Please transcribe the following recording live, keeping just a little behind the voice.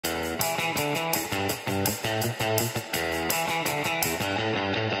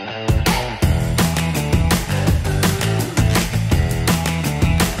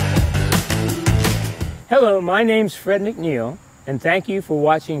Hello, my name's Fred McNeil, and thank you for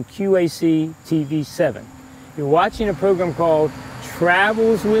watching QACTV 7. You're watching a program called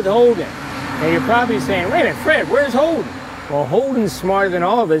Travels with Holden. Now you're probably saying, wait a minute, Fred, where's Holden? Well, Holden's smarter than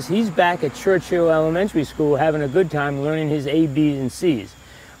all of us. He's back at Churchill Elementary School having a good time learning his A, B's, and C's.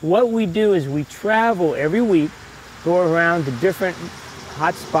 What we do is we travel every week, go around to different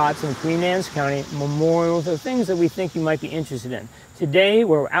hot spots in Queen Anne's County, memorials, or things that we think you might be interested in. Today,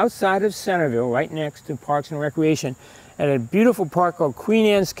 we're outside of Centerville, right next to Parks and Recreation, at a beautiful park called Queen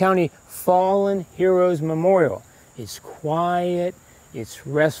Anne's County Fallen Heroes Memorial. It's quiet, it's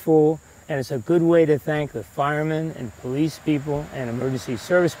restful, and it's a good way to thank the firemen and police people and emergency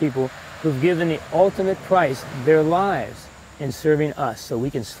service people who've given the ultimate price, their lives, in serving us so we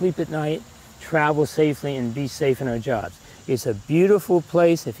can sleep at night, travel safely, and be safe in our jobs. It's a beautiful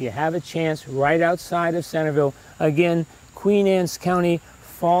place if you have a chance, right outside of Centerville. Again, Queen Anne's County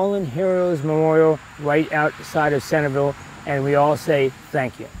Fallen Heroes Memorial, right outside of Centerville, and we all say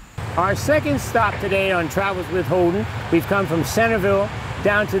thank you. Our second stop today on Travels with Holden, we've come from Centerville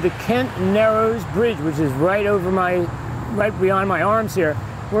down to the Kent Narrows Bridge, which is right beyond my arms here.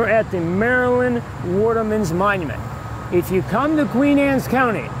 We're at the Maryland Waterman's Monument. If you come to Queen Anne's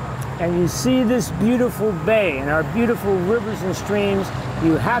County and you see this beautiful bay and our beautiful rivers and streams,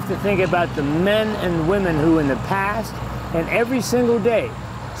 you have to think about the men and women who in the past and every single day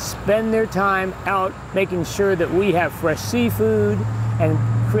spend their time out making sure that we have fresh seafood and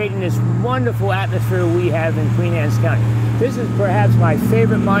creating this wonderful atmosphere we have in Queen Anne's County. This is perhaps my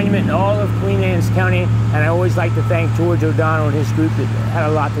favorite monument in all of Queen Anne's County, and I always like to thank George O'Donnell and his group that had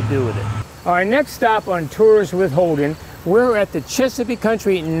a lot to do with it. Our next stop on Tours with Holden, we're at the Chesapeake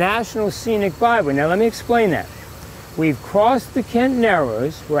Country National Scenic Byway. Now let me explain that. We've crossed the Kent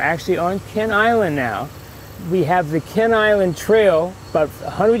Narrows. We're actually on Kent Island now. We have the Kent Island Trail about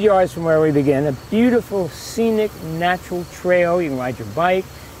 100 yards from where we begin, a beautiful scenic natural trail. You can ride your bike,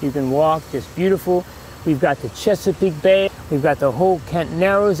 you can walk, just beautiful. We've got the Chesapeake Bay, we've got the whole Kent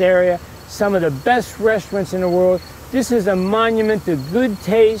Narrows area, some of the best restaurants in the world. This is a monument to good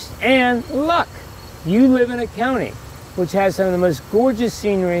taste and luck. You live in a county which has some of the most gorgeous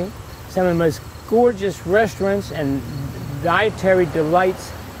scenery, some of the most gorgeous restaurants and dietary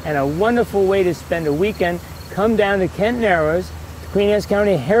delights, and a wonderful way to spend a weekend. Come down to Kent Narrows, to Queen Anne's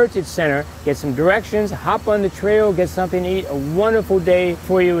County Heritage Center, get some directions, hop on the trail, get something to eat. A wonderful day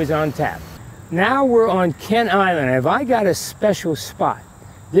for you is on tap. Now we're on Kent Island. Have I got a special spot?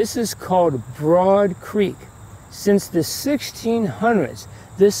 This is called Broad Creek. Since the 1600s,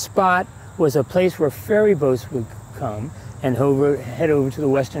 this spot was a place where ferry boats would come and head over to the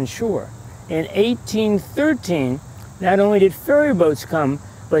western shore. In 1813, not only did ferry boats come,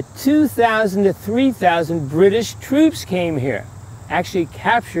 but 2,000 to 3,000 British troops came here, actually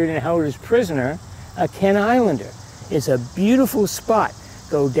captured and held as prisoner a Kent Islander. It's a beautiful spot.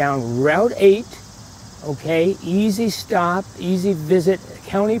 Go down Route 8, okay, easy stop, easy visit,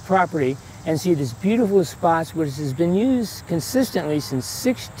 county property, and see these beautiful spots which has been used consistently since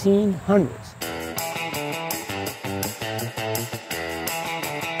 1600s.